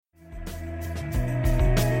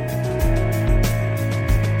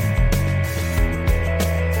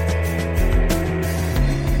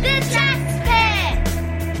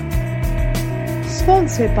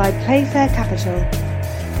sponsored by Playfair Capital.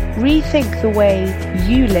 Rethink the way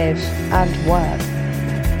you live and work.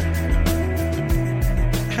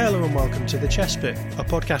 Hello and welcome to The Chess Bit, a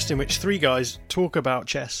podcast in which three guys talk about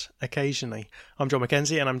chess occasionally. I'm John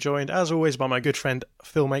Mackenzie and I'm joined, as always, by my good friend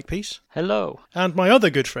Phil Makepeace. Hello. And my other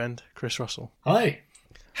good friend, Chris Russell. Hi.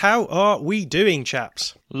 How are we doing,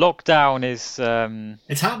 chaps? Lockdown is...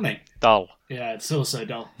 It's happening. Dull. Yeah, it's also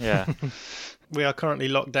dull. Yeah. We are currently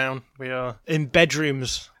locked down. We are in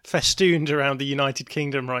bedrooms festooned around the United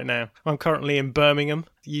Kingdom right now. I'm currently in Birmingham.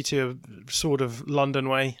 You two are sort of London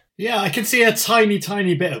way. Yeah, I can see a tiny,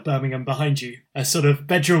 tiny bit of Birmingham behind you. A sort of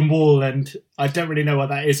bedroom wall, and I don't really know what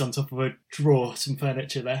that is on top of a drawer, some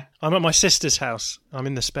furniture there. I'm at my sister's house. I'm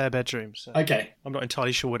in the spare bedroom. So Okay. I'm not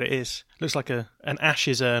entirely sure what it is. Looks like an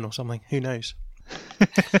ashes urn or something. Who knows?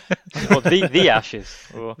 What, the ashes?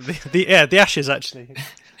 Or... The ashes, actually.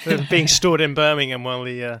 They're being stored in Birmingham while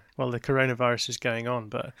the coronavirus is going on.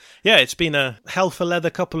 But yeah, it's been a hell for leather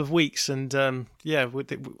couple of weeks, and I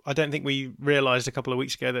don't think we realised a couple of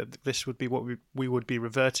weeks ago that this would be what we would be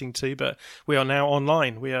reverting to. But we are now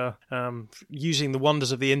online. We are using the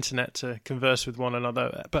wonders of the internet to converse with one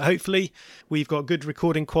another. But hopefully, we've got good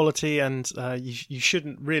recording quality, and you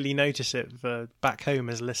shouldn't really notice it back home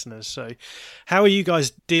as listeners. So, how are you guys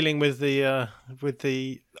dealing with the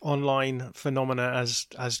online phenomena as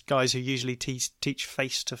guys who usually teach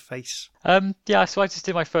face to face? So I just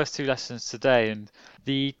did my first two lessons today, and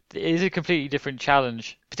it is a completely different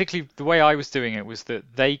challenge. Particularly the way I was doing it was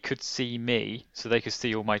that they could see me, so they could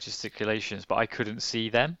see all my gesticulations, but I couldn't see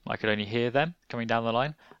them. I could only hear them coming down the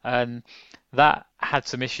line, and that had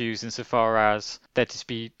some issues insofar as there'd just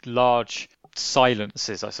be large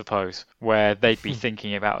silences, I suppose, where they'd be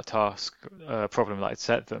thinking about a task, problem that I'd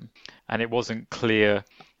set them, and it wasn't clear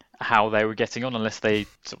how they were getting on unless they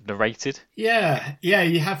sort of narrated. Yeah,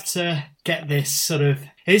 you have to get this sort of...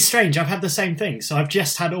 It's strange, I've had the same thing. So I've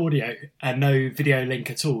just had audio and no video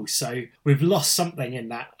link at all. So we've lost something in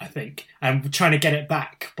that, I think. And we're trying to get it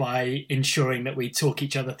back by ensuring that we talk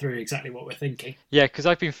each other through exactly what we're thinking. Yeah, because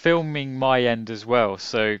I've been filming my end as well.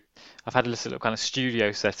 So I've had a little kind of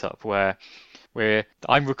studio setup where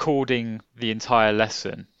I'm recording the entire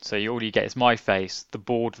lesson, so all you get is my face, the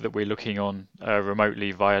board that we're looking on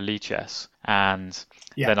remotely via Lichess, and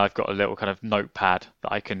then I've got a little kind of notepad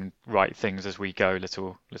that I can write things as we go,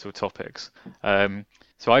 little topics.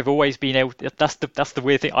 So I've always been able. That's the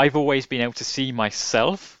weird thing. I've always been able to see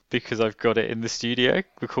myself because I've got it in the studio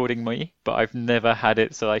recording me, but I've never had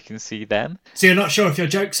it so I can see them. So you're not sure if your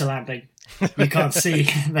jokes are landing. You can't see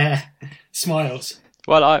their smiles.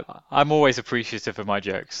 Well, I'm always appreciative of my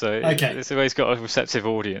jokes, so okay. It's always got a receptive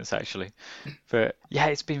audience, actually. But yeah,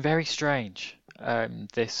 it's been very strange.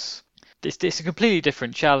 It's a completely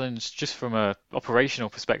different challenge just from a operational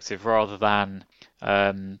perspective rather than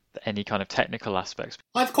any kind of technical aspects.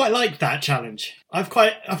 I've quite liked that challenge. I've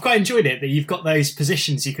quite enjoyed it that you've got those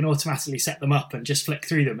positions, you can automatically set them up and just flick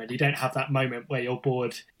through them, and you don't have that moment where you're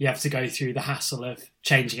bored. You have to go through the hassle of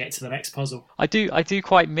changing it to the next puzzle. I do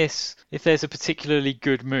quite miss, if there's a particularly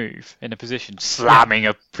good move in a position, slamming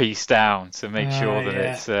a piece down to make sure that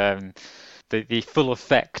it's the full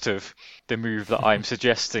effect of the move that I'm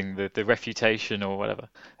suggesting, the refutation or whatever.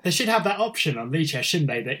 They should have that option on Lichess, shouldn't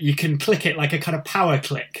they? That you can click it like a kind of power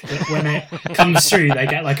click. That when it comes through, they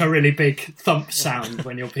get like a really big thump sound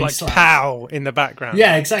when your piece like slams. Pow in the background.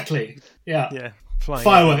 Yeah, exactly. Yeah.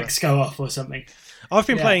 Fireworks go off or something. I've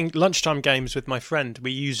been playing lunchtime games with my friend.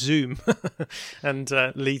 We use Zoom and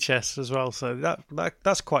Lichess as well, so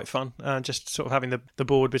that's quite fun. Just sort of having the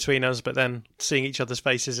board between us, but then seeing each other's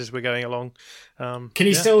faces as we're going along. Can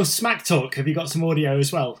you still smack talk? Have you got some audio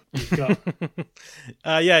as well? You've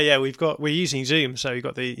got... We're using Zoom, so you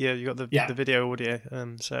got the video audio.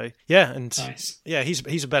 Nice.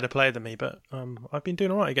 He's a better player than me, but I've been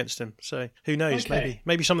doing all right against him. So who knows? Okay.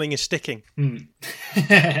 Maybe something is sticking.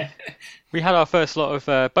 We had our first lot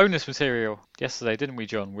of bonus material yesterday, didn't we,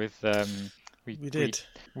 John? We did.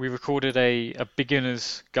 We recorded a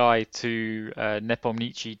beginner's guide to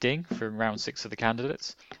Nepomniachtchi Ding from round 6 of the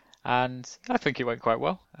candidates, and I think it went quite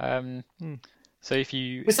well. So if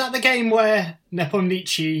you... Was that the game where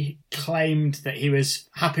Nepomniachtchi claimed that he was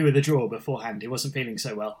happy with the draw beforehand? He wasn't feeling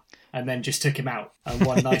so well, and then just took him out and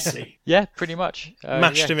won nicely. Yeah, pretty much.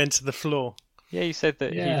 Mashed him into the floor. Yeah, he said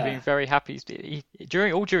that he'd been very happy.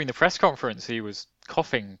 During the press conference, he was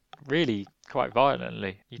coughing really quite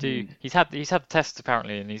violently. He's had the test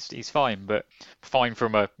apparently, and he's fine, but fine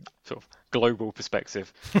from a sort of global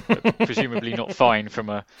perspective, but presumably not fine from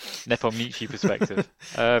a Nepomniachtchi perspective.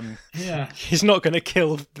 Yeah. He's not going to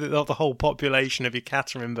kill the whole population of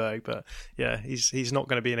Yekaterinburg, but yeah, he's not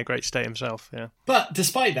going to be in a great state himself. Yeah. But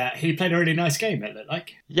despite that, he played a really nice game, it looked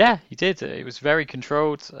like. Yeah, he did. It was very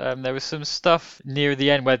controlled. There was some stuff near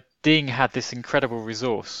the end where Ding had this incredible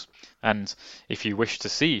resource. And if you wish to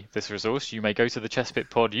see this resource, you may go to the Chesspit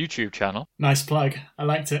Pod YouTube channel. Nice plug. I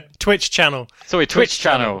liked it. Twitch channel. Sorry, Twitch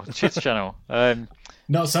channel. Twitch channel.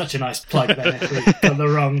 Not such a nice plug then if we got the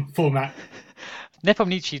wrong format.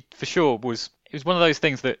 Nepomniachtchi for sure was one of those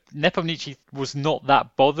things that Nepomniachtchi was not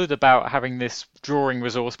that bothered about having this drawing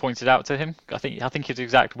resource pointed out to him. I think his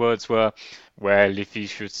exact words were, "Well, if he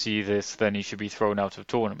should see this, then he should be thrown out of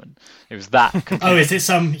tournament." It was that. Oh, is it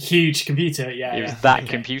some huge computer? Yeah, it was that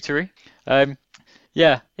computery.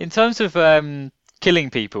 Yeah, in terms of killing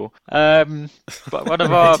people, but one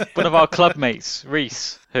of our club mates,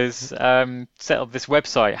 Reese, has set up this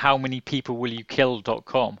website,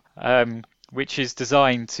 howmanypeoplewillyoukill.com. Which is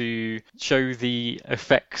designed to show the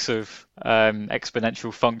effects of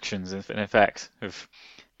exponential functions. In effect,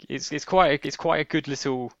 it's quite a good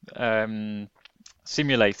little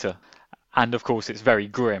simulator, and of course it's very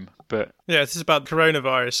grim. But yeah, this is about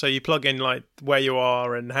coronavirus. So you plug in like where you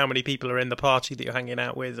are and how many people are in the party that you're hanging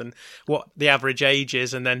out with, and what the average age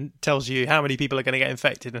is, and then tells you how many people are going to get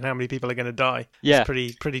infected and how many people are going to die. Yeah,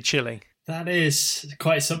 it's pretty chilling. That is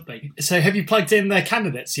quite something. So have you plugged in the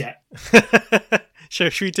candidates yet?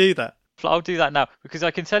 Should we do that? I'll do that now, because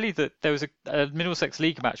I can tell you that there was a Middlesex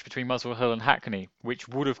League match between Muswell Hill and Hackney, which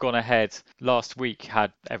would have gone ahead last week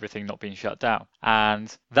had everything not been shut down.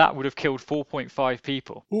 And that would have killed 4.5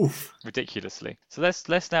 people. Oof. Ridiculously. So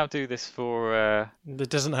let's now do this for... It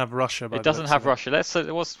doesn't have Russia. It doesn't have Russia. Let's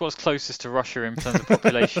say what's closest to Russia in terms of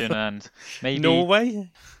population and maybe...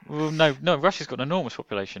 Norway? Well, no, Russia's got an enormous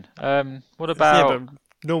population. What about... Yeah, but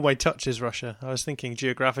Norway touches Russia. I was thinking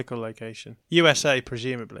geographical location. USA,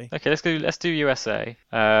 presumably. Okay, let's do USA.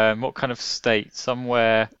 What kind of state?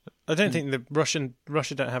 Somewhere. I don't think Russia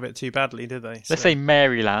don't have it too badly, do they? Let's say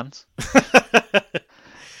Maryland.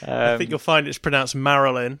 I think you'll find it's pronounced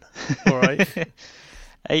Marilyn. All right.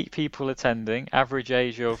 8 people attending. Average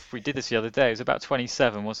age of, we did this the other day, it was about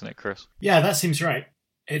 27, wasn't it, Chris? Yeah, that seems right.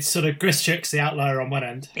 It's sort of Grischuk's the outlier on one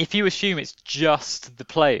end. If you assume it's just the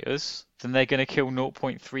players, then they're going to kill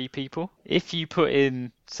 0.3 people. If you put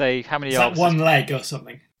in, say, how many... Is that one leg or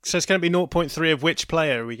something? So it's going to be 0.3 of which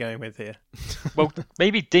player are we going with here? Well,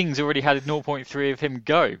 maybe Ding's already had 0.3 of him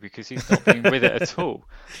go, because he's not been with it at all.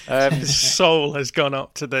 His soul has gone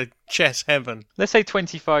up to the chess heaven. Let's say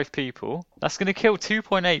 25 people. That's going to kill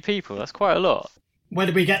 2.8 people. That's quite a lot. Where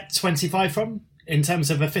did we get 25 from? In terms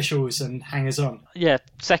of officials and hangers-on? Yeah,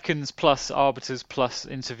 seconds plus arbiters plus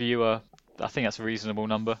interviewer. I think that's a reasonable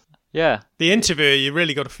number. Yeah. The interviewer, you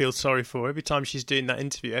really got to feel sorry for. Every time she's doing that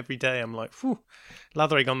interview, every day, I'm like, whew,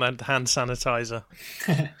 lathering on that hand sanitizer.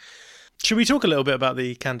 Should we talk a little bit about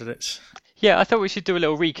the candidates? Yeah, I thought we should do a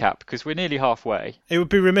little recap, because we're nearly halfway. It would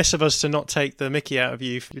be remiss of us to not take the mickey out of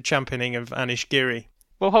you for your championing of Anish Giri.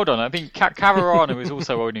 Well, hold on. I mean, Caruana is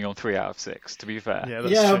also only on 3 out of 6, to be fair. Yeah,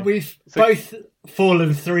 that's true. We've both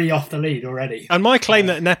fallen 3 off the lead already. And my claim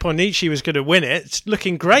that Nepomniachtchi was going to win it's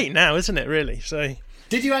looking great now, isn't it, really? So,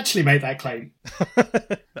 did you actually make that claim?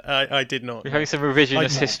 I did not. We're having some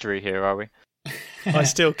revisionist history here, are we? I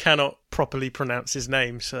still cannot properly pronounce his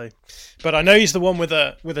name, but I know he's the one with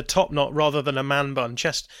a top knot rather than a man bun.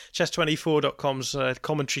 Chess24.com's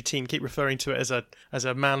commentary team keep referring to it as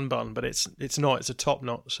a man bun, but it's not. It's a top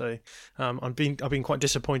knot. So I've been quite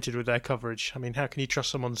disappointed with their coverage. I mean, how can you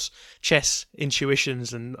trust someone's chess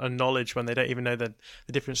intuitions and knowledge when they don't even know the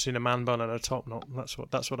difference between a man bun and a top knot? That's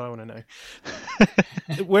what I want to know.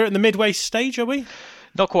 We're at the midway stage, are we?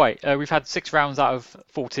 Not quite. We've had 6 rounds out of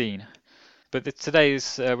 14. But today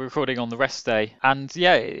is we're recording on the rest day, and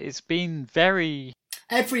yeah, it's been very...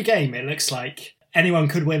 Every game, it looks like anyone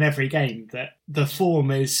could win every game. That the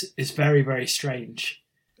form is very, very strange.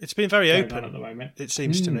 It's been very open at the moment, it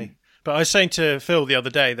seems to me. But I was saying to Phil the other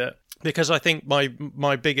day that because I think my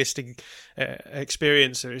biggest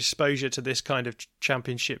experience or exposure to this kind of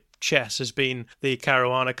championship chess has been the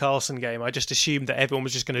Caruana Carlsen game. I just assumed that everyone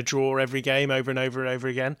was just going to draw every game over and over and over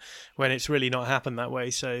again, when it's really not happened that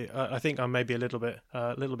way. So I think I'm maybe a little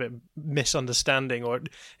bit misunderstanding, or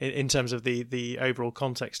in terms of the overall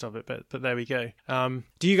context of it. But there we go.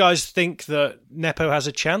 Do you guys think that Nepo has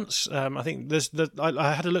a chance? I think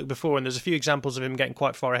I had a look before, and there's a few examples of him getting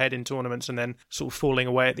quite far ahead in tournaments and then sort of falling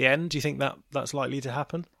away at the end. again? Do you think that's likely to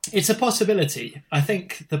happen? It's a possibility. I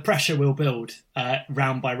think the pressure will build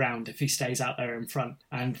round by round if he stays out there in front,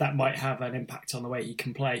 and that might have an impact on the way he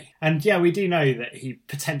can play. And yeah, we do know that he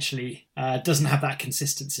potentially doesn't have that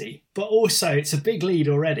consistency, but also it's a big lead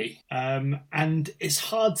already, and it's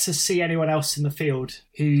hard to see anyone else in the field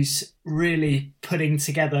who's really putting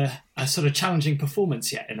together a sort of challenging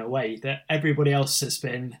performance yet, in a way that everybody else has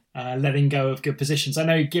been letting go of good positions. I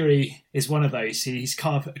know Giri is one of those. He's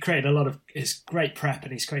created a lot of his great prep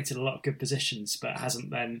and he's created a lot of good positions, but hasn't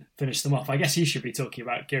then finished them off. I guess you should be talking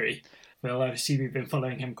about Giri. Well, I see you've been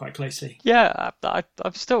following him quite closely. Yeah,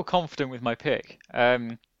 I'm still confident with my pick.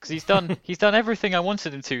 Because he's done everything I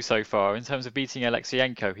wanted him to so far in terms of beating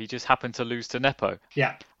Alexienko. He just happened to lose to Nepo.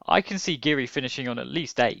 Yeah. I can see Giri finishing on at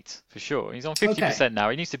least 8 for sure. He's on 50% now.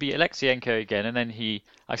 He needs to beat Alexienko again, and then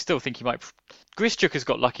I still think he might. Grischuk has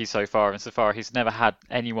got lucky so far, insofar he's never had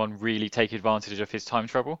anyone really take advantage of his time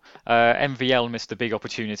trouble. MVL missed a big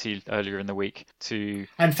opportunity earlier in the week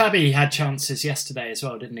And Fabi had chances yesterday as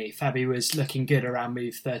well, didn't he? Fabi was looking good around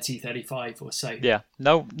move 30, 35 or so. Yeah,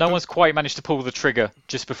 no one's quite managed to pull the trigger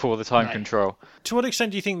just before the time control. To what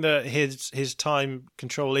extent do you think that his time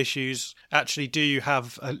control issues actually do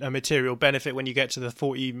have a material benefit when you get to the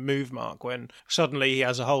 40 move mark, when suddenly he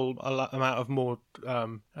has a whole amount of more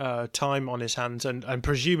time on his hands, and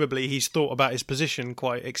presumably he's thought about his position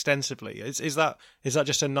quite extensively? Is that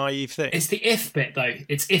just a naive thing? It's the if bit though.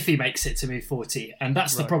 It's if he makes it to move 40, and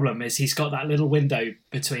that's the problem. Is he's got that little window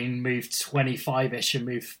between move 25ish and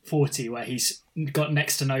move 40 where he's got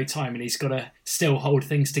next to no time and he's got to still hold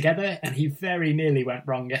things together, and he very nearly went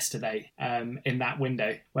wrong yesterday in that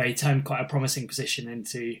window where he turned quite a promising position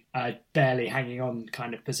into a barely hanging on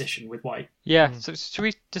kind of position with white. Yeah, so should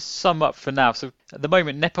we just sum up for now? So at the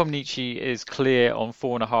moment Nepomniachtchi is clear on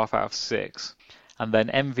 4.5 out of 6, and then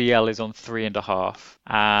MVL is on 3.5,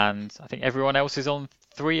 and I think everyone else is on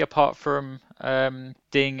 3 apart from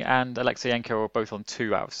Ding and Alexienko are both on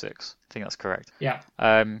 2 out of 6. I think that's correct. Yeah.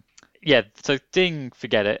 Yeah, so Ding,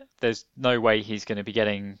 forget it. There's no way he's going to be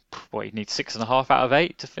getting, he needs 6.5 out of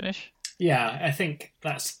 8 to finish. Yeah, I think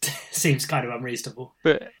that seems kind of unreasonable.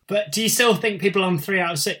 But do you still think people on 3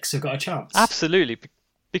 out of 6 have got a chance? Absolutely,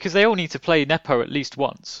 because they all need to play Nepo at least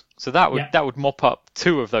once. So that would mop up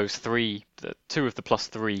 2 of those 3, 2 of the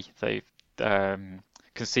 +3 they've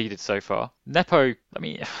conceded so far. Nepo, I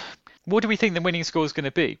mean, what do we think the winning score is going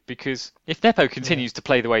to be? Because if Nepo continues to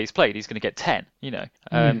play the way he's played, he's going to get 10,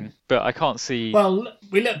 But I can't see... Well,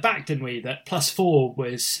 we looked back, didn't we, that +4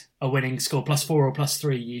 was a winning score. +4 or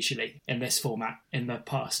 +3 usually in this format in the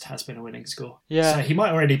past has been a winning score. Yeah. So he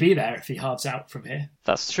might already be there if he halves out from here.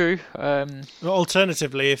 That's true. Well,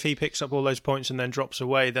 alternatively, if he picks up all those points and then drops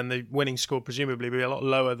away, then the winning score presumably will be a lot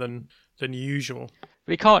lower than usual.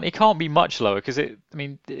 But it can't be much lower, because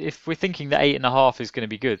if we're thinking that 8.5 is going to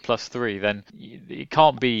be good, +3, then it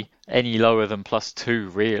can't be any lower than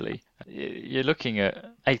 +2 really. You're looking at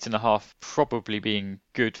 8.5 probably being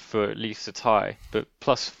good for at least a tie, but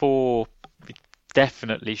 +4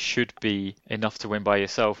 definitely should be enough to win by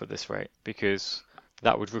yourself at this rate, because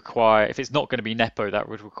that would require, if it's not going to be Nepo, that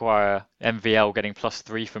would require MVL getting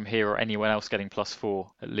 +3 from here or anyone else getting +4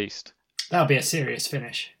 at least. That'll be a serious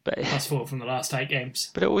finish. But +4 from the last 8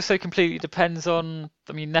 games. But it also completely depends on...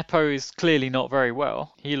 I mean, Nepo is clearly not very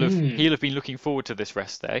well. He'll have been looking forward to this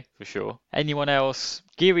rest day, for sure. Anyone else...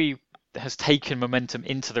 Giri has taken momentum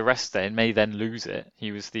into the rest day and may then lose it.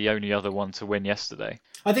 He was the only other one to win yesterday.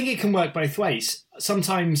 I think it can work both ways.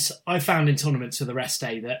 Sometimes I've found in tournaments with the rest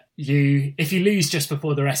day that if you lose just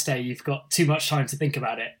before the rest day, you've got too much time to think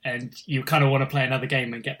about it and you kind of want to play another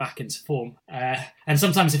game and get back into form. And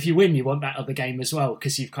sometimes if you win, you want that other game as well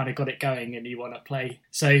because you've kind of got it going and you want to play.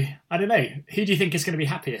 So, I don't know. Who do you think is going to be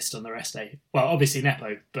happiest on the rest day? Well, obviously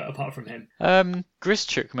Nepo, but apart from him.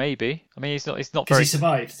 Grischuk, maybe. I mean, he's not very... Because he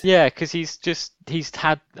survived. Yeah, because he's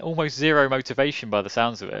had almost zero motivation by the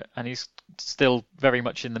sounds of it, and he's still very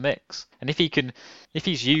much in the mix. And if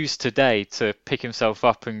he's used today to pick himself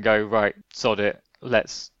up and go, right, sod it,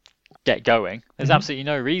 let's get going, there's absolutely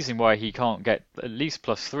no reason why he can't get at least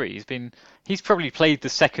 +3. He's probably played the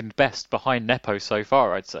second best behind Nepo so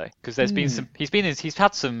far, I'd say, because there's been he's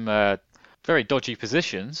had some very dodgy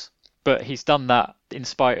positions, but he's done that in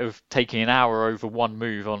spite of taking an hour over one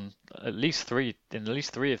move on at least three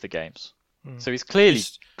of the games. So he's clearly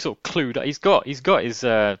sort of clued up. He's got his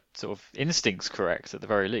sort of instincts correct at the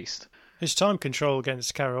very least. His time control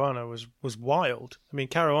against Caruana was wild. I mean,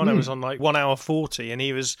 Caruana was on like 1 hour 40, and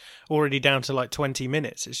he was already down to like 20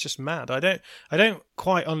 minutes. It's just mad. I don't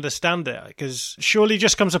quite understand it, because surely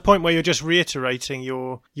just comes a point where you're just reiterating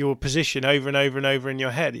your position over and over and over in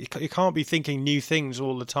your head. You can't be thinking new things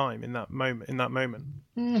all the time in that moment.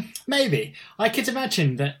 Maybe. I could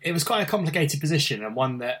imagine that it was quite a complicated position, and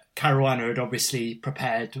one that Caruana had obviously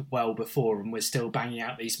prepared well before and was still banging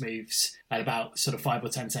out these moves at about sort of 5 or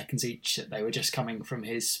 10 seconds each, that they were just coming from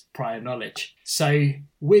his prior knowledge. So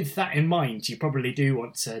with that in mind, you probably do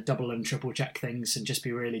want to double and triple check things and just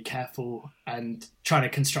be really careful and trying to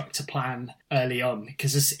construct a plan early on,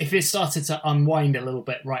 because if it started to unwind a little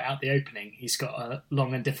bit right out the opening, he's got a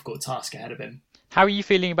long and difficult task ahead of him. How are you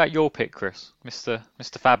feeling about your pick, Chris? Mr.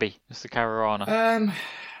 Fabi, Mr. Caruana?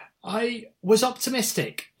 I was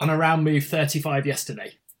optimistic on a round move 35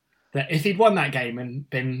 yesterday, that if he'd won that game and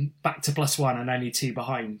been back to +1 and only 2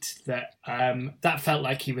 behind, that felt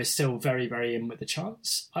like he was still very, very in with a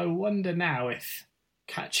chance. I wonder now if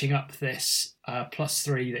catching up this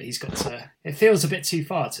 +3 that he's got to... It feels a bit too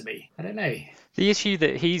far to me. I don't know. The issue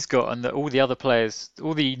that he's got, and that all the other players,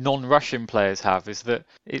 all the non-Russian players have, is that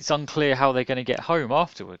it's unclear how they're going to get home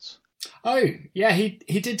afterwards. Oh, yeah, he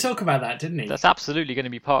did talk about that, didn't he? That's absolutely going to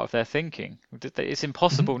be part of their thinking. It's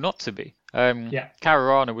impossible not to be.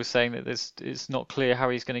 Caruana was saying that it's not clear how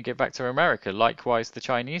he's going to get back to America. Likewise, the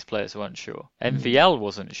Chinese players weren't sure. MVL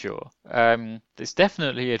wasn't sure. There's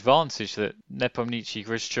definitely advantage that Nepomniachtchi,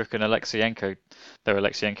 Grishchuk and Alexienko, though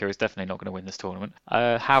Alexienko is definitely not going to win this tournament,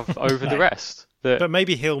 have over the rest. But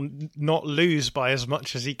maybe he'll not lose by as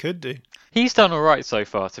much as he could do. He's done all right so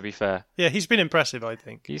far, to be fair. Yeah, he's been impressive, I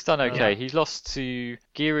think. He's done okay. He lost to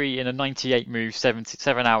Giri in a 98 move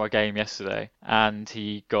 7-hour game yesterday, and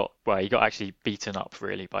he got actually beaten up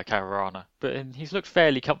really by Caruana. But he's looked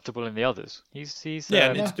fairly comfortable in the others.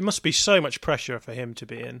 It must be so much pressure for him to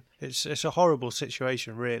be in. It's a horrible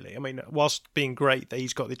situation, really. I mean, whilst being great that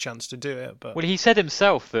he's got the chance to do it, but he said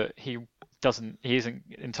himself that he isn't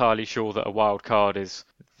entirely sure that a wild card is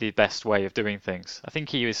the best way of doing things. I think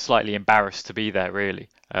he was slightly embarrassed to be there, really.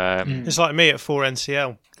 It's like me at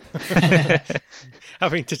 4NCL.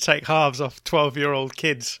 Having to take halves off 12-year-old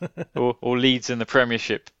kids. or Leeds in the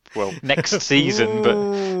Premiership. Well, next season, but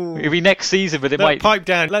it'll be next season, but it might... Pipe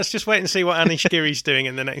down. Let's just wait and see what Anish Giri's doing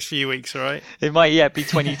in the next few weeks, all right? It might, be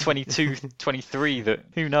 2022, 23, that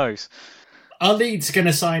who knows? Are Leeds going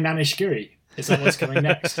to sign Anish Giri? Is that what's coming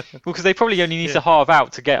next? Well, because they probably only need to halve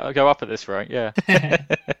out to go up at this rate, yeah.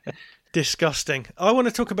 Disgusting. I want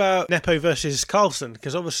to talk about Nepo versus Carlsen,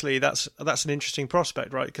 because obviously that's an interesting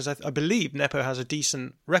prospect, right? Because I believe Nepo has a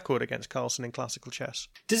decent record against Carlsen in classical chess.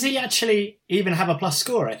 Does he actually even have a plus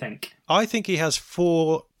score, I think? I think he has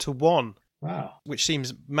 4-1. Wow, which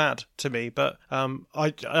seems mad to me, but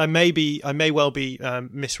I may well be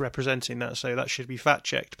misrepresenting that, so that should be fact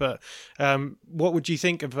checked. But what would you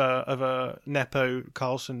think of a Nepo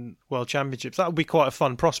Carlsen World Championships? That would be quite a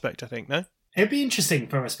fun prospect, I think. No, it'd be interesting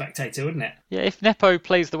for a spectator, wouldn't it? Yeah, if Nepo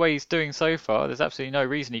plays the way he's doing so far, there's absolutely no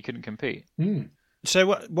reason he couldn't compete.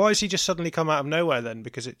 So why has he just suddenly come out of nowhere then?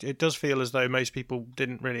 Because it does feel as though most people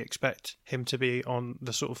didn't really expect him to be on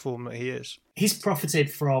the sort of form that he is. He's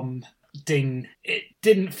profited from Ding. It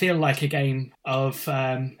didn't feel like a game of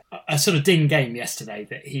a sort of Ding game yesterday,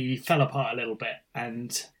 that he fell apart a little bit,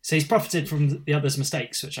 and so he's profited from the others'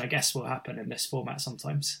 mistakes, which I guess will happen in this format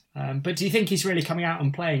sometimes. But do you think he's really coming out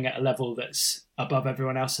and playing at a level that's above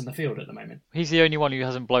everyone else in the field at the moment? He's the only one who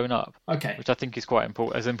hasn't blown up. Okay, which I think is quite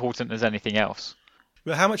as important as anything else.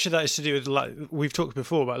 But how much of that is to do with, we've talked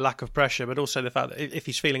before about lack of pressure, but also the fact that if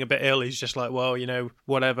he's feeling a bit ill, he's just like, well,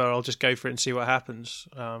 whatever, I'll just go for it and see what happens.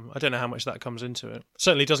 I don't know how much that comes into it.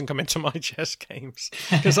 Certainly doesn't come into my chess games,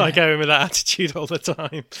 because I go in with that attitude all the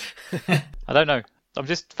time. I don't know. I'm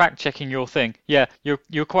just fact-checking your thing. Yeah,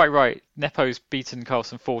 you're quite right. Nepo's beaten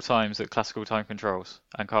Carlsen 4 times at classical time controls,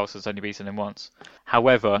 and Carlsen's only beaten him once.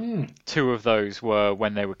 However, 2 of those were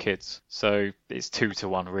when they were kids, so it's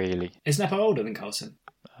 2-1 really. Is Nepo older than Carlsen?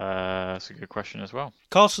 That's a good question as well.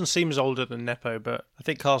 Carlsen seems older than Nepo, but I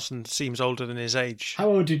think Carlsen seems older than his age. How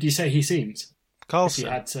old did you say he seems? Carlsen. If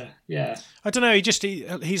you had to, yeah. I don't know.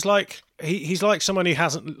 He's like someone who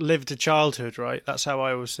hasn't lived a childhood, right? That's how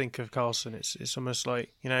I always think of Carlsen. It's almost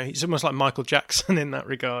like he's almost like Michael Jackson in that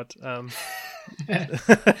regard.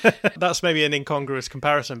 That's maybe an incongruous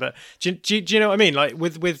comparison, but do you know what I mean? Like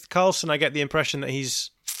with Carlsen, I get the impression that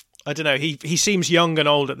he's, I don't know, he seems young and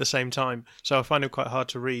old at the same time, so I find him quite hard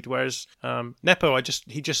to read. Whereas Nepo,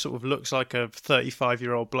 he just sort of looks like a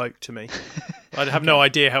 35-year-old bloke to me. I have no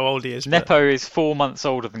idea how old he is. Nepo is 4 months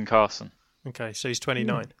older than Carlsen. Okay, so he's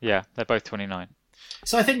 29. Yeah, they're both 29.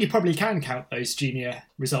 So I think you probably can count those junior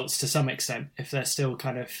results to some extent if they're still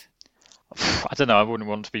kind of... I don't know. I wouldn't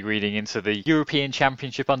want to be reading into the European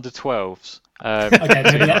Championship under 12s.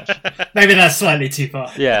 Okay, maybe that's slightly too far.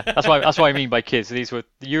 Yeah, that's what I mean by kids. These were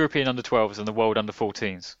the European under 12s and the World under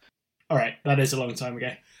 14s. All right, that is a long time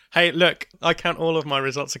ago. Hey, look, I count all of my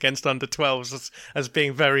results against under 12s as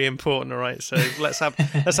being very important, all right? So let's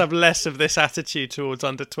have less of this attitude towards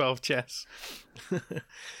under 12 chess.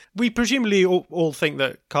 We presumably all think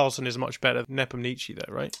that Carlsen is much better than Nepomniachtchi,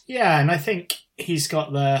 though, right? Yeah, and I think he's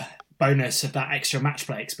got the bonus of that extra match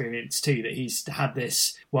play experience too, that he's had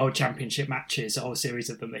this World Championship matches, a whole series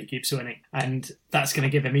of them that he keeps winning, and that's going to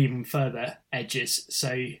give him even further edges.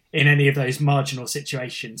 So in any of those marginal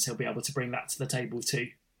situations, he'll be able to bring that to the table too.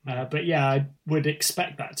 But yeah, I would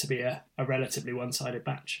expect that to be a relatively one-sided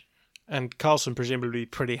match. And Carlsen presumably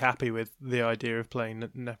pretty happy with the idea of playing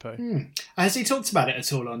Nepo. Has he talked about it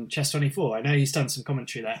at all on Chess24? I know he's done some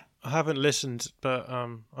commentary there. I haven't listened, but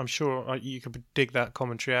I'm sure you could dig that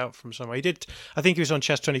commentary out from somewhere. He did. I think he was on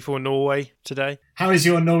Chess24 Norway today. How is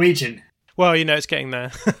your Norwegian? Well, it's getting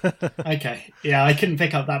there. Okay. Yeah, I couldn't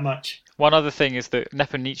pick up that much. One other thing is that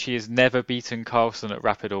Nepomniachtchi has never beaten Carlsen at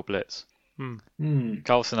Rapid or Blitz.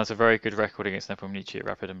 Carlsen has a very good record against Nepomniachtchi at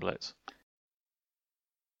Rapid and Blitz.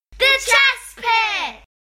 The Chess Pit!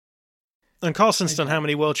 And Carlsen's done how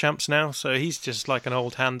many world champs now? So he's just like an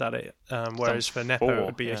old hand at it. Whereas for Nepo, it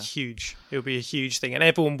would be a huge thing, and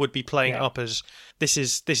everyone would be playing it up as this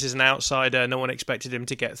is an outsider. No one expected him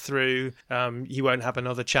to get through. He won't have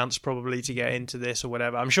another chance probably to get into this or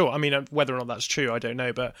whatever. I'm sure. I mean, whether or not that's true, I don't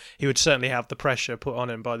know. But he would certainly have the pressure put on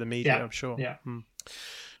him by the media. I'm sure. Yeah.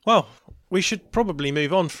 Well, we should probably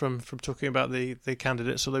move on from talking about the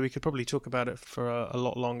candidates, although we could probably talk about it for a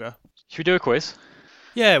lot longer. Should we do a quiz?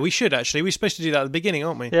 Yeah, we should actually. We're supposed to do that at the beginning,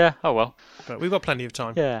 aren't we? Yeah, oh well. But we've got plenty of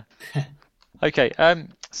time. Yeah. Okay,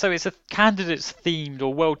 so it's a candidates themed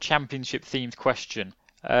or world championship themed question.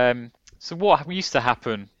 So what used to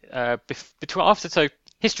happen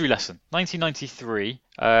history lesson, 1993,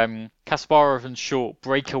 Kasparov and Short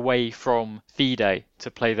break away from FIDE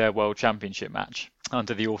to play their world championship match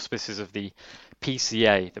under the auspices of the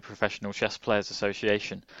PCA, the Professional Chess Players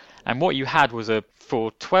Association. And what you had was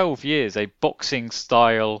for 12 years a boxing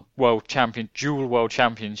style dual world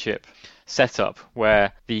championship setup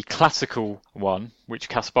where the classical one, which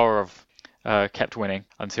Kasparov kept winning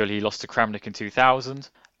until he lost to Kramnik in 2000,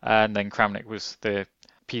 and then Kramnik was the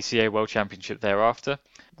PCA World Championship thereafter,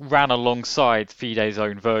 ran alongside FIDE's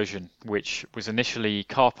own version, which was initially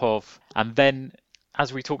Karpov, and then,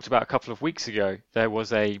 as we talked about a couple of weeks ago, there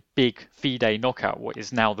was a big FIDE knockout, what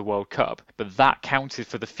is now the World Cup, but that counted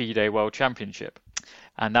for the FIDE World Championship,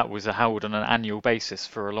 and that was held on an annual basis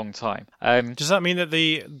for a long time. Does that mean that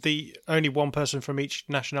the only one person from each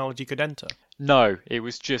nationality could enter? No, it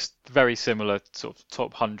was just very similar, sort of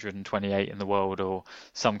top 128 in the world, or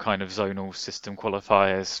some kind of zonal system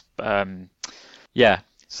qualifiers.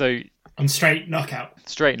 So on straight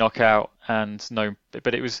knockout, and no,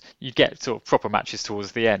 but it was, you get sort of proper matches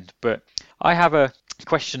towards the end. But I have a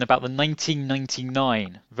question about the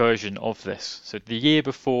 1999 version of this. So the year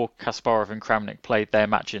before Kasparov and Kramnik played their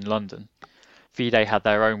match in London, FIDE had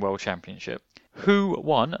their own World Championship. Who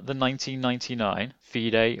won the 1999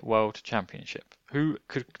 FIDE World Championship? Who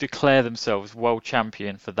could declare themselves world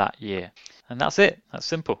champion for that year? And that's it. That's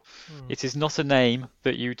simple. It is not a name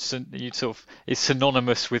that you'd sort of is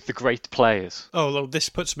synonymous with the great players. Oh, well, this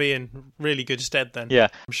puts me in really good stead then. Yeah,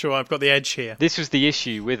 I'm sure I've got the edge here. This was the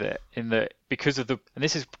issue with it, in that because of and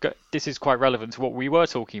this is quite relevant to what we were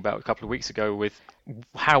talking about a couple of weeks ago with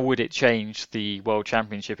how would it change the World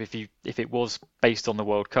Championship if it was based on the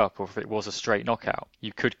World Cup, or if it was a straight knockout.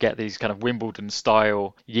 You could get these kind of Wimbledon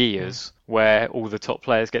style years where all the top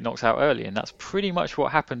players get knocked out early, and that's pretty much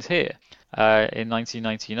what happened here in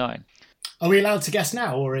 1999. Are we allowed to guess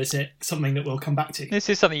now, or is it something that we'll come back to? This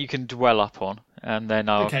is something you can dwell up on, and then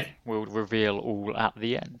we'll reveal all at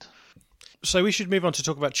the end. So we should move on to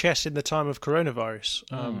talk about chess in the time of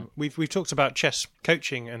coronavirus. We've talked about chess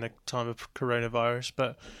coaching in the time of coronavirus,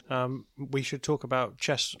 but we should talk about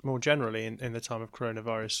chess more generally in the time of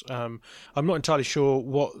coronavirus. I'm not entirely sure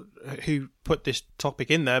who put this topic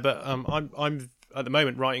in there, but I'm at the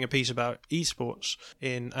moment writing a piece about esports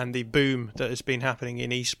and the boom that has been happening in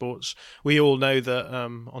esports. We all know that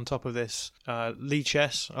on top of this, Lee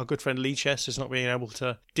Chess, our good friend Lee Chess, is not being able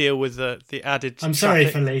to deal with the added I'm sorry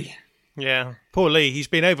for Lee. Yeah, Poor Lee, he's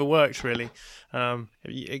been overworked, really.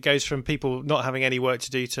 It goes from people not having any work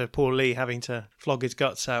to do to poor Lee having to flog his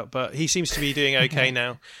guts out, but he seems to be doing okay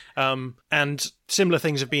now. And similar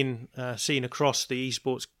things have been seen across the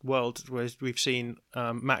esports world, where we've seen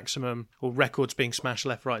maximum or records being smashed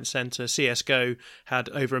left, right and centre. CSGO had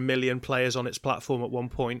over 1 million players on its platform at one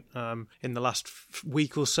point in the last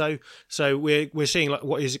week or so. So we're seeing like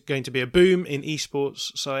what is going to be a boom in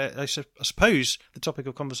esports. So I suppose the topic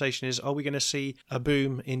of conversation is, are we going to see a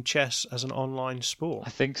boom in chess as an online sport? I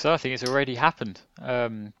think so. I think it's already happened.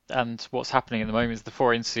 And what's happening at the moment is the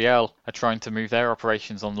 4NCL are trying to move their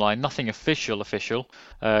operations online. Nothing official. It's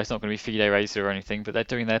not going to be FIDE Razor or anything, but they're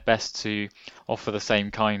doing their best to offer the same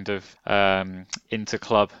kind of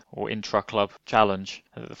inter-club or intra-club challenge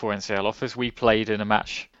that the 4NCL offers. We played in a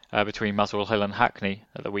match between Muswell Hill and Hackney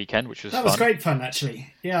at the weekend, which was fun. That was great fun,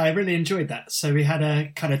 actually. Yeah, I really enjoyed that. So we had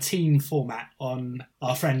a kind of team format on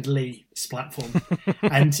our friend Lee's platform.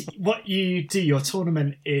 And what you do, your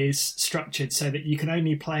tournament is structured so that you can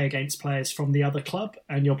only play against players from the other club,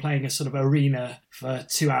 and you're playing a sort of arena for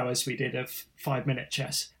 2 hours we did of 5-minute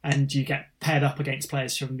chess. And you get paired up against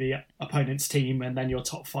players from the opponent's team, and then your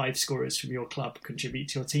top 5 scorers from your club contribute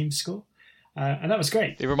to your team's score. And that was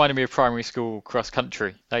great. It reminded me of primary school cross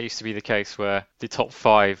country. That used to be the case where the top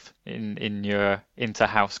 5 in your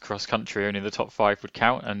inter-house cross country, only the top 5 would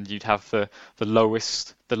count, and you'd have the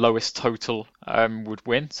lowest total would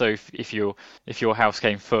win. So if your house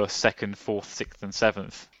came first, second, fourth, sixth, and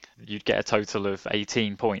seventh, you'd get a total of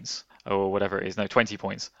 18 points. Or whatever it is, 20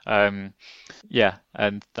 points. And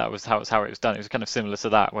that was how it was done. It was kind of similar to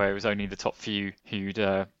that, where it was only the top few who'd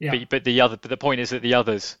beat. But the point is that the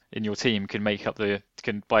others in your team can make up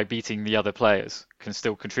by beating the other players, can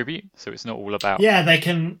still contribute. So it's not all about. Yeah, they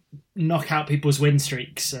can knock out people's win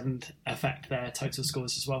streaks and affect their total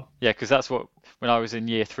scores as well. Yeah, because that's what, when I was in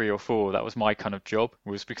year 3 or 4, that was my kind of job,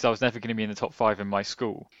 was because I was never going to be in the top 5 in my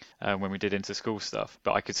school when we did inter-school stuff,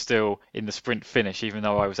 but I could still, in the sprint finish, even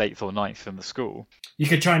though I was 8th or 9th in the school. You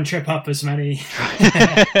could try and trip up as many.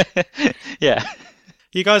 Yeah.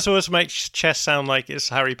 You guys always make chess sound like it's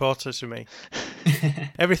Harry Potter to me.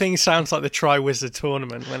 Everything sounds like the Triwizard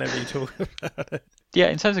tournament whenever you talk about it. Yeah,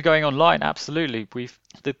 in terms of going online, absolutely.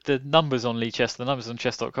 The numbers on Lichess, the numbers on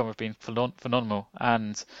chess.com have been phenomenal,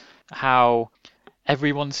 and how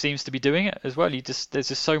everyone seems to be doing it as well. There's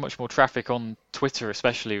just so much more traffic on Twitter,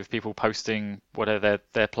 especially with people posting whatever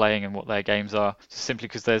they're playing and what their games are, just simply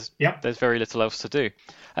because there's very little else to do.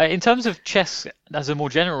 In terms of chess as a more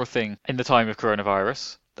general thing in the time of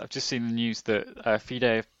coronavirus, I've just seen the news that FIDE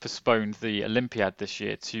have postponed the Olympiad this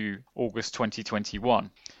year to August 2021,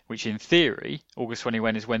 which in theory, August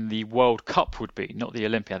 21 is when the World Cup would be, not the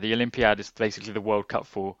Olympiad. The Olympiad is basically the World Cup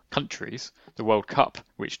for countries. The World Cup,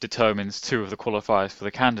 which determines 2 of the qualifiers for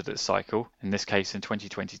the candidate cycle, in this case in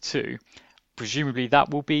 2022. Presumably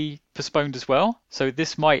that will be postponed as well. So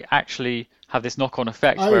this might actually have this knock-on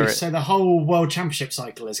effect. So the whole World Championship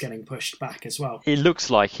cycle is getting pushed back as well. It looks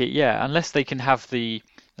like it, yeah. Unless they can have the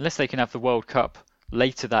World Cup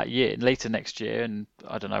later next year, and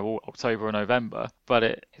I don't know, October or November. But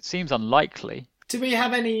it seems unlikely. Do we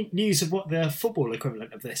have any news of what the football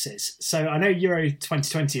equivalent of this is? So I know Euro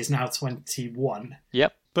 2020 is now 21.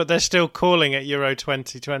 Yep. But they're still calling it Euro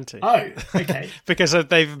 2020. Oh, okay. Because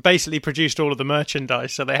they've basically produced all of the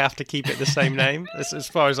merchandise, so they have to keep it the same name, as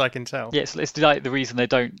far as I can tell. Yeah, it's like the reason they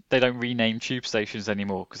don't rename tube stations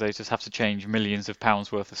anymore, because they just have to change millions of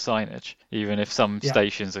pounds worth of signage, even if some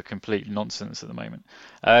stations are complete nonsense at the moment.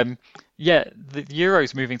 The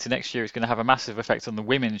Euros moving to next year is going to have a massive effect on the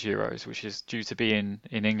women's Euros, which is due to be in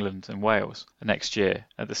England and Wales next year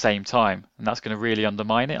at the same time. And that's going to really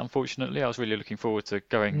undermine it, unfortunately. I was really looking forward to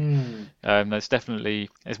going.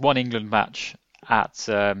 There's one England match at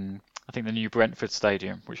I think the new Brentford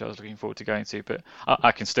Stadium, which I was looking forward to going to, but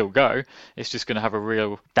I can still go. It's just going to have a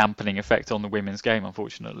real dampening effect on the women's game,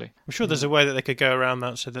 unfortunately. I'm sure there's a way that they could go around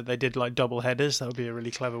that so that they did like double headers. That would be a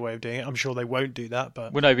really clever way of doing it. I'm sure they won't do that,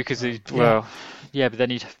 but well, no, because but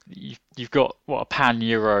then you've got a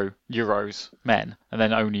Euros men, and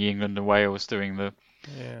then only England and Wales doing the.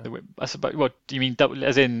 Yeah. I suppose. What do you mean?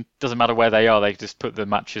 As in, doesn't matter where they are, they just put the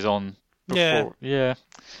matches on before. Yeah.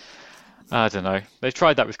 I don't know. They've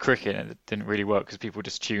tried that with cricket and it didn't really work because people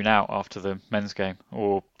just tune out after the men's game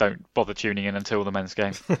or don't bother tuning in until the men's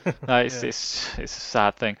game. It's a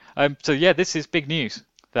sad thing. This is big news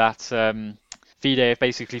that FIDE have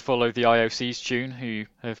basically followed the IOC's tune, who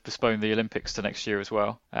have postponed the Olympics to next year as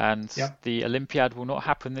well. And the Olympiad will not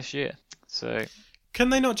happen this year. So Can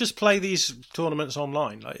they not just play these tournaments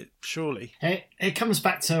online? Like, surely. It comes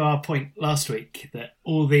back to our point last week that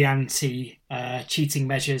all the anti-cheating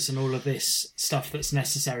measures and all of this stuff that's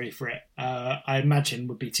necessary for it, I imagine,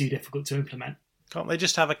 would be too difficult to implement. Can't they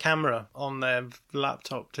just have a camera on their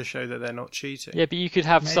laptop to show that they're not cheating? Yeah, but you could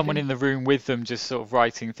have Maybe. someone in the room with them just sort of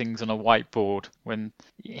writing things on a whiteboard when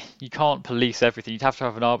you can't police everything. You'd have to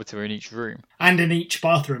have an arbiter in each room. And in each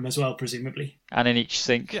bathroom as well, presumably. And in each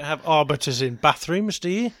sink. You don't have arbiters in bathrooms, do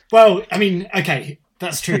you? Well, I mean, okay,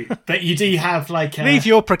 that's true. But you do have like Leave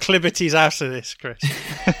your proclivities out of this, Chris.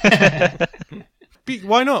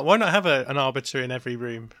 Why not? Why not have an arbiter in every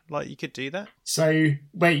room? Like, you could do that. So,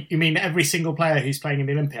 wait, you mean every single player who's playing in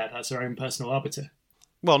the Olympiad has their own personal arbiter?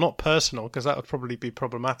 Well, not personal, because that would probably be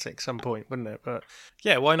problematic at some point, wouldn't it? But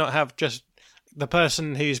yeah, why not have just the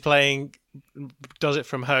person who's playing does it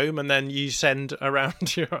from home, and then you send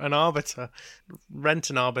around an arbiter, rent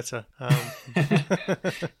an arbiter.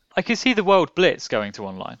 I could see the World Blitz going to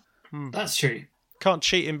online. That's true. Can't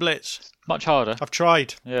cheat in Blitz. Much harder. I've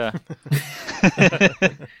tried. Yeah.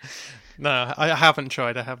 No, I haven't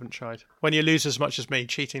tried. When you lose as much as me,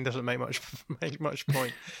 cheating doesn't make much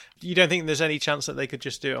point. You don't think there's any chance that they could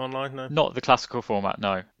just do it online? No. Not the classical format,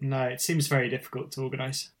 no. No, it seems very difficult to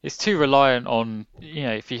organise. It's too reliant on,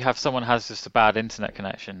 if you have someone has just a bad internet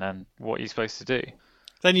connection, then what are you supposed to do?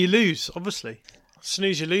 Then you lose, obviously.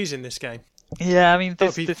 Snooze, you lose in this game. Yeah, I mean,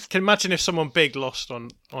 Can imagine if someone big lost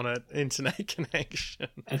on an internet connection.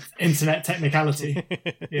 Internet technicality.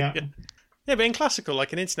 Yeah. Yeah, but in classical,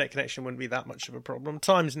 like, an internet connection wouldn't be that much of a problem.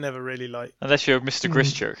 Time's never really like... Unless you're Mr.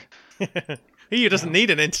 Grischuk. He doesn't need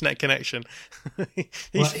an internet connection.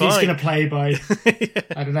 He's fine. He's going to play by,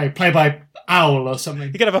 I don't know, play by owl or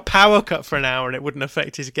something. He could have a power cut for an hour and it wouldn't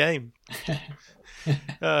affect his game.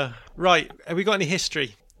 Right, have we got any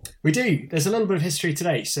history? We do. There's a little bit of history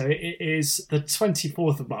today. So it is the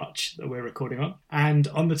 24th of March that we're recording on. And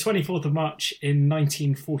on the 24th of March in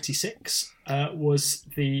 1946 was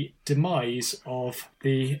the demise of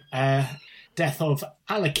the death of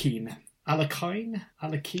Alekhine. Alekhine? How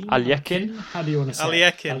do you want to say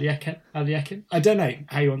it? Alekhine. I don't know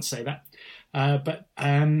how you want to say that.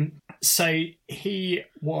 So he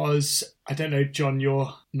was, I don't know, John,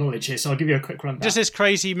 your knowledge here, so I'll give you a quick rundown. Just this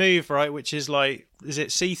crazy move, right, which is like, is it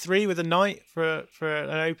C3 with a knight for an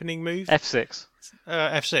opening move? F6.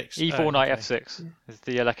 F6. E4 knight F6 is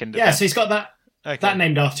the Alekhine. Yeah, so he's got that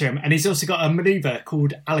named after him, and he's also got a manoeuvre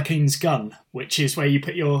called Alekhine's gun, which is where you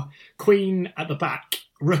put your queen at the back,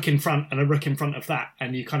 rook in front, and a rook in front of that,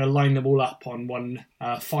 and you kind of line them all up on one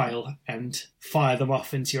file and fire them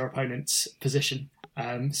off into your opponent's position.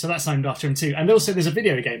 So that's named after him too. And also there's a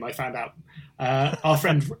video game I found out. Our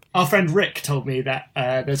friend Rick told me that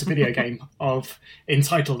there's a video game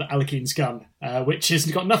entitled Alekhine's Gun, which has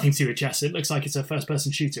got nothing to do with chess. It looks like it's a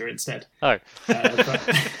first-person shooter instead. Oh.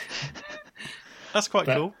 That's quite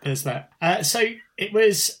cool. There's that. So it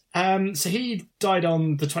was. So he died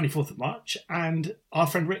on the 24th of March, and our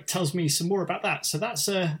friend Rick tells me some more about that. So that's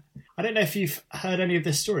I don't know if you've heard any of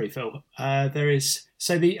this story, Phil. There is.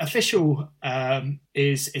 So the official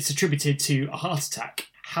it's attributed to a heart attack.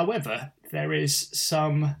 However, there is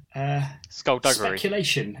some skullduggery,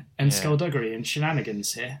 speculation and skullduggery and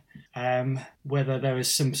shenanigans here. Whether there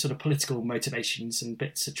was some sort of political motivations and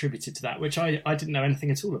bits attributed to that, which I didn't know anything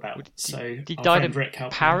at all about. So he died in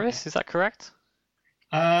Paris, is that correct?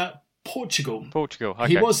 Portugal. Okay.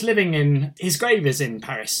 He was living in... His grave is in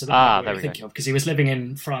Paris, so that's what we're thinking of, because he was living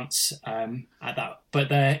in France at that.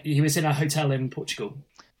 But he was in a hotel in Portugal.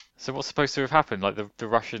 So what's supposed to have happened? Like the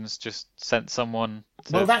Russians just sent someone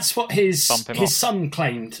to Well, that's what his son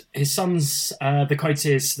claimed. His son's... the quote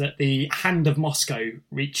is that the hand of Moscow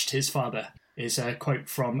reached his father, is a quote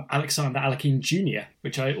from Alexander Alekhine Jr.,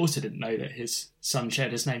 which I also didn't know that his son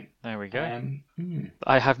shared his name. There we go.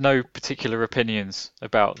 I have no particular opinions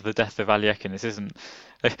about the death of Alekhine. This isn't...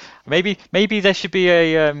 Maybe there should be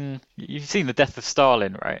a... you've seen The Death of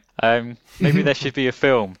Stalin, right? Maybe there should be a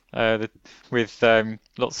film with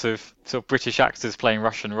lots of sort of British actors playing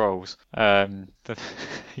Russian roles. You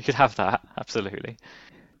could have that, absolutely.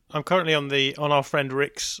 I'm currently on our friend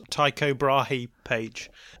Rick's Tycho Brahe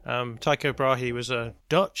page. Tycho Brahe was a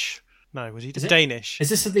Dutch? No, was he Danish? Is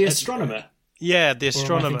this the astronomer? Yeah, the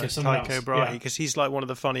astronomer Tycho Brahe, because he's like one of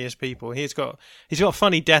the funniest people. He's got a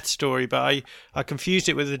funny death story, but I confused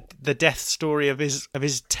it with the death story of his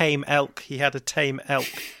tame elk. He had a tame elk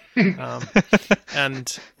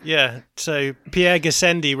And yeah, so Pierre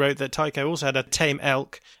Gassendi wrote that Tycho also had a tame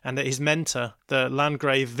elk, and that his mentor, the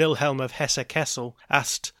Landgrave Wilhelm of Hesse-Kassel,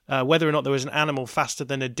 asked whether or not there was an animal faster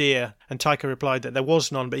than a deer, and Tycho replied that there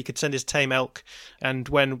was none, but he could send his tame elk. And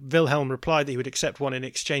when Wilhelm replied that he would accept one in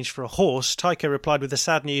exchange for a horse, Tycho replied with the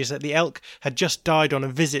sad news that the elk had just died on a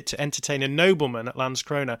visit to entertain a nobleman at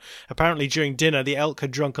Landskrona. Apparently during dinner the elk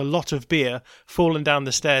had drunk a lot of beer, fallen down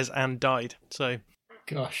the stairs and died. So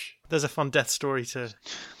Gosh. there's a fun death story to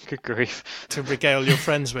Good grief. regale your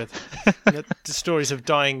friends with. The stories of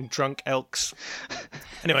dying drunk elks.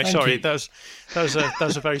 Anyway, Thank sorry, you. that was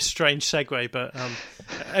a very strange segue. But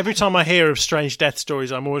every time I hear of strange death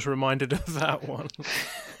stories, I'm always reminded of that one.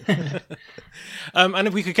 And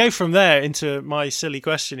if we could go from there into my silly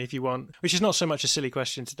question, if you want, which is not so much a silly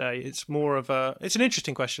question today. It's more of it's an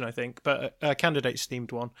interesting question, I think, but a candidates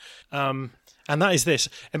themed one. And that is this.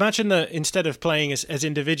 Imagine that instead of playing as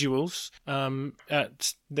individuals in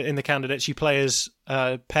the candidates, you play as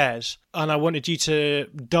pairs. And I wanted you to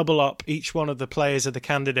double up each one of the players of the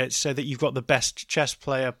candidates so that you've got the best chess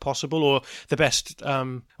player possible, or the best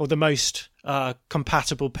or the most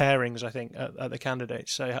compatible pairings, I think, at the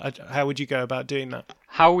candidates. So how would you go about doing that?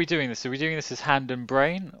 How are we doing this? Are we doing this as hand and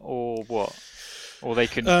brain, or what? Or they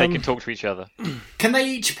can talk to each other? Can they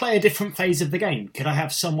each play a different phase of the game? Could I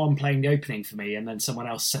have someone playing the opening for me and then someone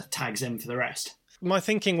else tags in for the rest? My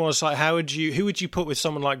thinking was like, who would you put with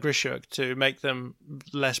someone like Grishuk to make them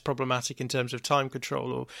less problematic in terms of time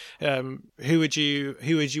control, or who would you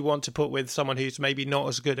want to put with someone who's maybe not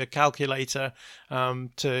as good a calculator,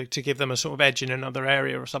 to give them a sort of edge in another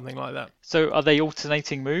area or something like that? So are they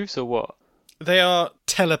alternating moves or what? They are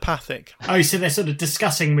telepathic. Oh, so they're sort of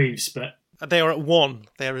discussing moves, but They are at one.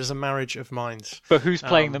 There is a marriage of minds. But who's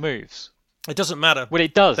playing the moves? It doesn't matter. Well,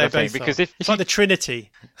 it does, They I think, both because are. if It's you, like the Trinity.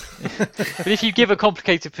 but if you give a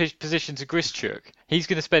complicated position to Grischuk, he's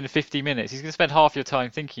going to spend 50 minutes. He's going to spend half your time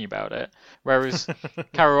thinking about it, whereas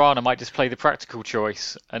Caruana might just play the practical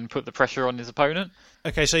choice and put the pressure on his opponent.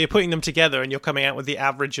 Okay, so you're putting them together and you're coming out with the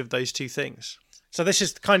average of those two things. So this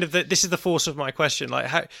is kind of this is the force of my question.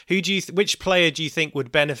 Like, which player do you think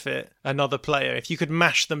would benefit another player if you could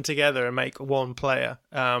mash them together and make one player?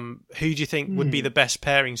 Who do you think would be the best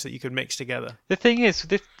pairings that you could mix together? The thing is,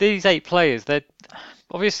 these 8 players,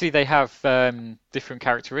 obviously they have different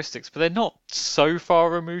characteristics, but they're not so far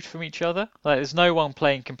removed from each other. Like, there's no one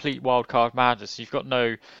playing complete wildcard madness. You've got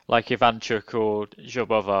no like Ivanchuk or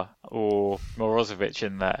Zhobova or Morozovic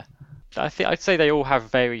in there. I'd say they all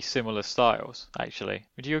have very similar styles, actually.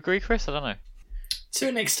 Would you agree, Chris? I don't know. to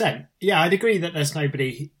an extent, yeah, I'd agree that there's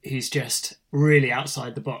nobody who's just really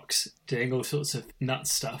outside the box doing all sorts of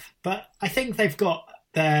nuts stuff. But I think they've got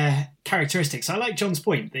their characteristics. I like John's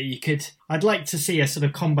point that I'd like to see a sort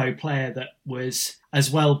of combo player that was as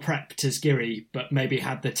well prepped as Giri, but maybe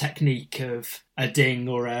had the technique of a Ding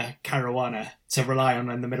or a Caruana to rely on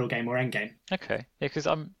in the middle game or end game. Okay, yeah, because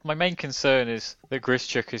my main concern is that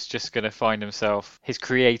Grischuk is just going to find his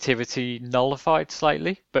creativity nullified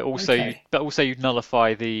slightly, but also you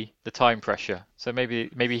nullify the time pressure. So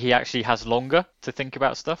maybe he actually has longer to think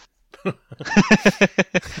about stuff.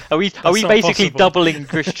 Are we basically possible. doubling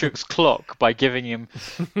Grischuk's clock by giving him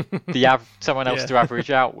someone else to average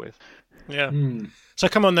out with? Yeah. So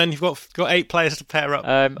come on then, you've got 8 players to pair up.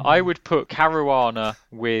 I would put Caruana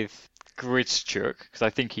with Grischuk because I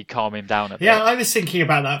think he'd calm him down a bit. Yeah, I was thinking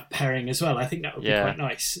about that pairing as well. I think that would be quite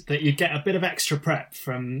nice. That you'd get a bit of extra prep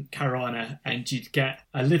from Caruana and you'd get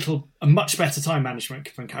a much better time management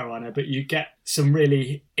from Caruana, but you'd get some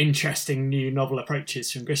really interesting new novel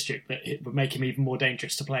approaches from Grischuk that it would make him even more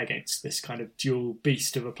dangerous to play against, this kind of dual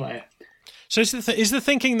beast of a player. So is the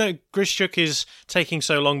thinking that Grischuk is taking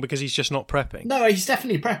so long because he's just not prepping? No, he's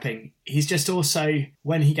definitely prepping. He's just also,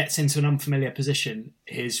 when he gets into an unfamiliar position,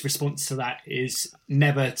 his response to that is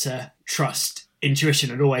never to trust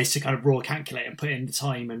intuition and always to kind of raw calculate and put in the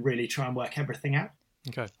time and really try and work everything out.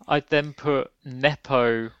 Okay. I'd then put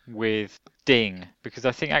Nepo with Ding because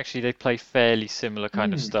I think actually they play fairly similar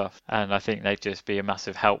kind of stuff, and I think they'd just be a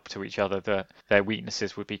massive help to each other. That their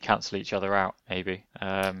weaknesses would be cancel each other out, maybe.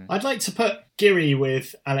 I'd like to put Giri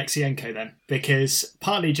with Alexienko then, because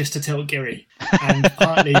partly just to tilt Giri, and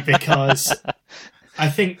partly because I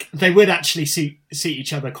think they would actually suit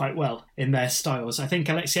each other quite well in their styles. I think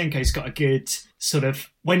Alexienko's got a good sort of,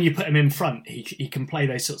 when you put him in front, he can play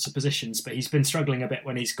those sorts of positions, but he's been struggling a bit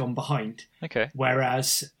when he's gone behind. Okay.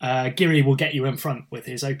 Whereas Giri will get you in front with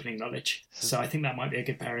his opening knowledge. So I think that might be a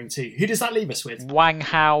good pairing too. Who does that leave us with? Wang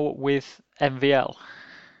Hao with MVL.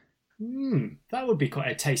 That would be quite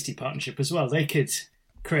a tasty partnership as well. They could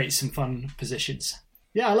create some fun positions.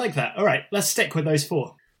 Yeah, I like that. All right, let's stick with those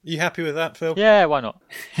 4. You happy with that, Phil? Yeah, why not?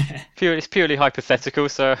 It's purely hypothetical,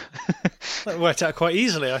 so... That worked out quite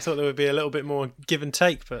easily. I thought there would be a little bit more give and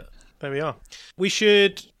take, but there we are. We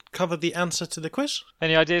should cover the answer to the quiz.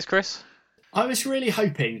 Any ideas, Chris? I was really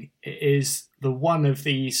hoping it is the one of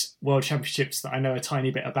these World Championships that I know a tiny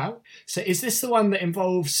bit about. So is this the one that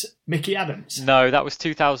involves Mickey Adams? No, that was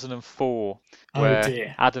 2004, where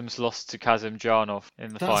dear. Adams lost to Kazimjanov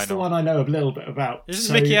in the final. That's the one I know a little bit about.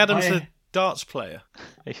 Isn't Mickey Adams a darts player?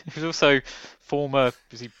 He was also former,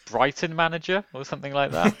 was he Brighton manager or something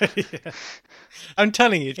like that? Yeah. I'm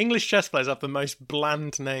telling you, English chess players have the most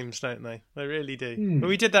bland names, don't they? They really do. When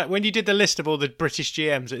we did that, when you did the list of all the British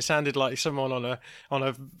GMs, it sounded like someone on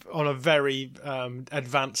a very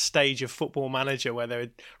advanced stage of Football Manager where they were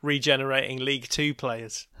regenerating League Two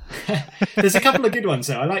players. There's a couple of good ones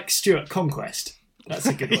though. I like Stuart Conquest. That's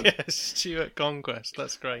a good one. Yes, Stuart Conquest.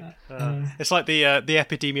 That's great. It's like the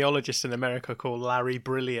epidemiologist in America called Larry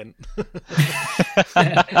Brilliant.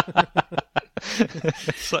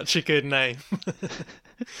 Such a good name.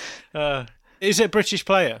 Is it a British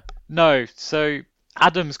player? No, so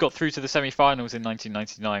Adams got through to the semi-finals in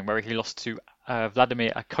 1999, where he lost to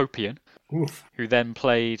Vladimir Akopian, Oof. who then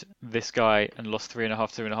played this guy and lost 3.5,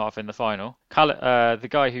 2.5 in the final. The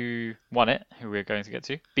guy who won it, who we're going to get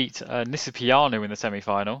to, beat Nisipiano in the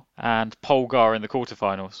semi-final and Polgar in the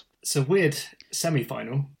quarterfinals. It's a weird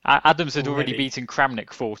semi-final. Adams had already Already. beaten Kramnik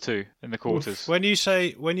 4-2 in the quarters. When you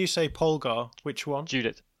say Polgar, which one?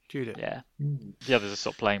 Judith. Judith. Yeah. The others had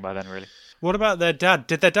stopped playing by then, really. What about their dad?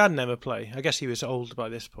 Did their dad never play? I guess he was old by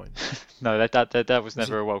this point. No, their dad was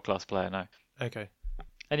never a world-class player, no. Okay.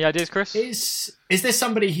 Any ideas, Chris? Is this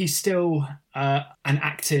somebody who's still an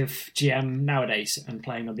active GM nowadays and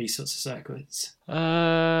playing on these sorts of circuits?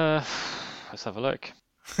 Let's have a look.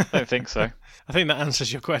 I don't think so. I think that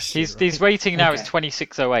answers your question. His rating now is Okay.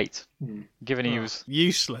 2608, given he was...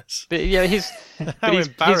 Useless. But yeah, How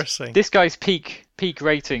embarrassing. This guy's peak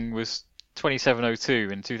rating was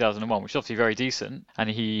 2702 in 2001, which is obviously very decent, and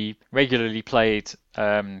he regularly played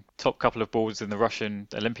top couple of boards in the Russian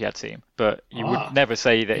Olympiad team. But you would never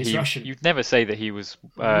say that he's Russian. you'd never say that he was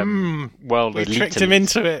world We elite. tricked him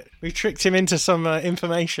into it. We tricked him into some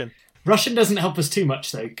information. Russian doesn't help us too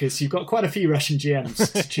much though, because you've got quite a few Russian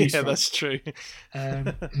GMs to choose Yeah, from. that's true.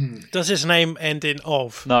 Does his name end in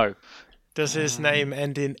ov? No, Does his name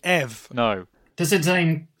end in ev? no, Does his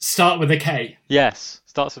name start with a K? yes,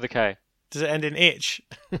 starts with a K. Does it end in itch?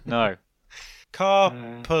 No,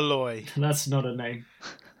 Karpaloy. That's not a name.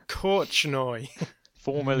 Korchnoi.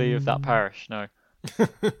 formerly of that parish. No,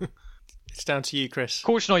 It's down to you, Chris.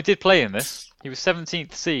 Korchnoi did play in this. He was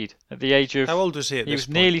 17th seed at the age of. How old was he at He this was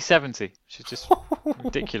point? nearly 70, which is just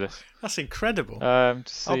ridiculous. That's incredible. To I'll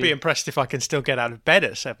see- be impressed if I can still get out of bed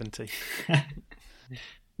at 70.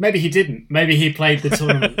 Maybe he didn't. Maybe he played the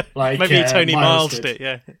tournament like Maybe Tony Miles did. it,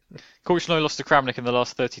 yeah. Korchnoi lost to Kramnik in the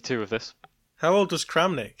last 32 of this. How old was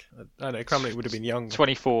Kramnik? I know Kramnik would have been younger.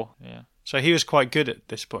 24, yeah. So he was quite good at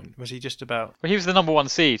this point. Was he just about... Well, he was the number one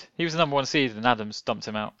seed. And Adams dumped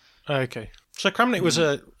him out. Okay. So Kramnik was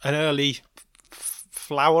an early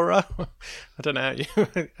flowerer. I don't know.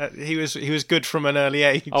 He was good from an early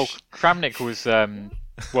age. Oh, Kramnik was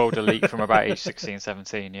world elite from about age 16,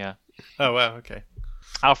 17, yeah. Oh, wow, okay.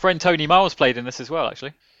 Our friend Tony Miles played in this as well,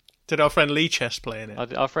 actually. Did our friend Lee Chess play in it?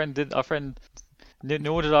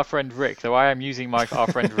 Nor did our friend Rick, though I am using our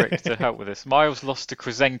friend Rick to help with this. Miles lost to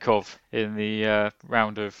Krasenkov in the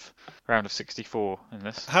round of 64 in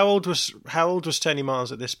this. How old was Tony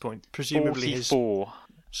Miles at this point? Presumably 44.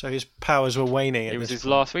 his powers were waning. It was his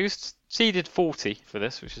last. He was seeded 40 for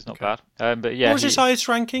this, which is not bad. But yeah, What was his highest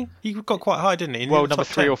ranking? He got quite high, didn't he? well, In the number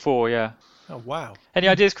top 3 10. or 4, yeah. Oh, wow. Any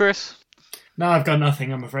ideas, Chris? No, I've got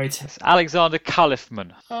nothing, I'm afraid. It's Alexander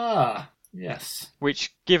Kalifman, Ah, yes.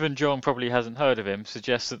 which, given John probably hasn't heard of him,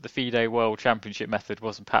 suggests that the FIDE World Championship method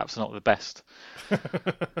wasn't perhaps not the best.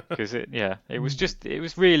 Because it was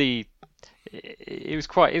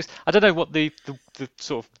I don't know what the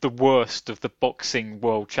sort of the worst of the boxing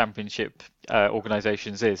World Championship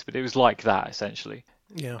organisations is, but it was like that essentially.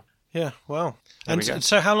 Yeah. Yeah, wow. There And we go.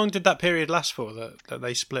 so how long did that period last for that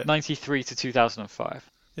they split? 93 to 2005.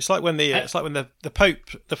 It's like when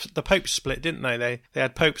the Pope split, didn't they? They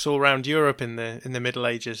had popes all around Europe in the Middle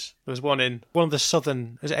Ages. There was one of the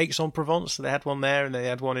southern, is it Aix-en-Provence? They had one there, and they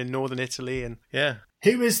had one in northern Italy, and yeah.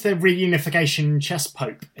 Who was the reunification chess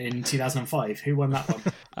pope in 2005? Who won that one?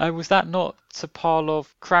 Was that not Topalov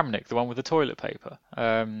Kramnik, the one with the toilet paper?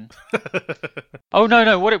 Oh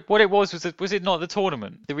no! What it was it not the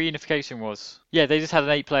tournament? The reunification was. Yeah, they just had an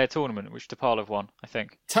 8-player tournament, which Topalov won, I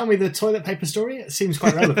think. Tell me the toilet paper story. It seems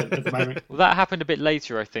quite relevant at the moment. Well, that happened a bit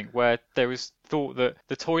later, I think, where there was thought that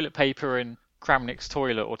the toilet paper in Kramnik's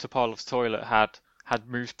toilet or Topalov's toilet had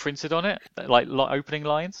moves printed on it, like opening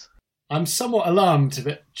lines. I'm somewhat alarmed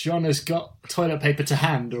that John has got toilet paper to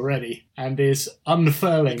hand already and is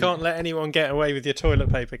unfurling. You can't let anyone get away with your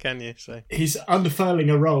toilet paper, can you? So he's unfurling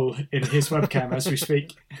a roll in his webcam as we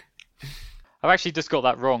speak. I've actually just got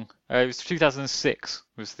that wrong. It was 2006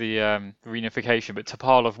 was the reunification, but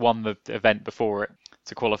Topalov won the event before it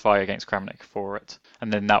to qualify against Kramnik for it,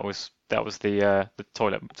 and then that was the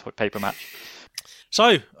toilet paper match. So,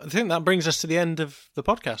 I think that brings us to the end of the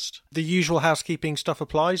podcast. The usual housekeeping stuff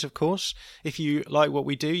applies, of course. If you like what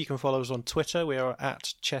we do, you can follow us on Twitter. We are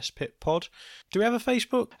at ChessPitPod. Do we have a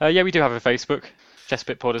Facebook? Yeah, we do have a Facebook,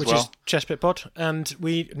 ChessPitPod as well. Which is ChessPitPod. And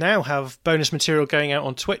we now have bonus material going out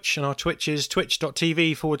on Twitch, and our Twitch is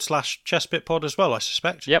twitch.tv/ChessPitPod as well, I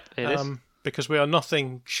suspect. Yep, it is. Because we are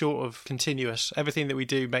nothing short of continuous. Everything that we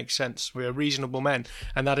do makes sense. We are reasonable men,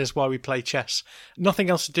 and that is why we play chess. Nothing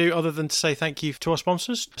else to do other than to say thank you to our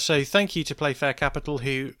sponsors. So thank you to Playfair Capital,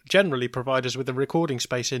 who generally provide us with a recording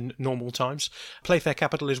space in normal times. Playfair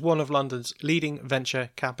Capital is one of London's leading venture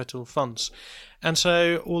capital funds. And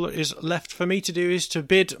so all that is left for me to do is to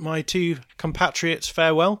bid my two compatriots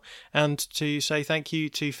farewell and to say thank you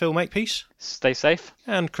to Phil Makepeace. Stay safe.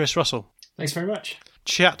 And Chris Russell. Thanks very much.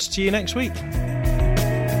 Chat to you next week.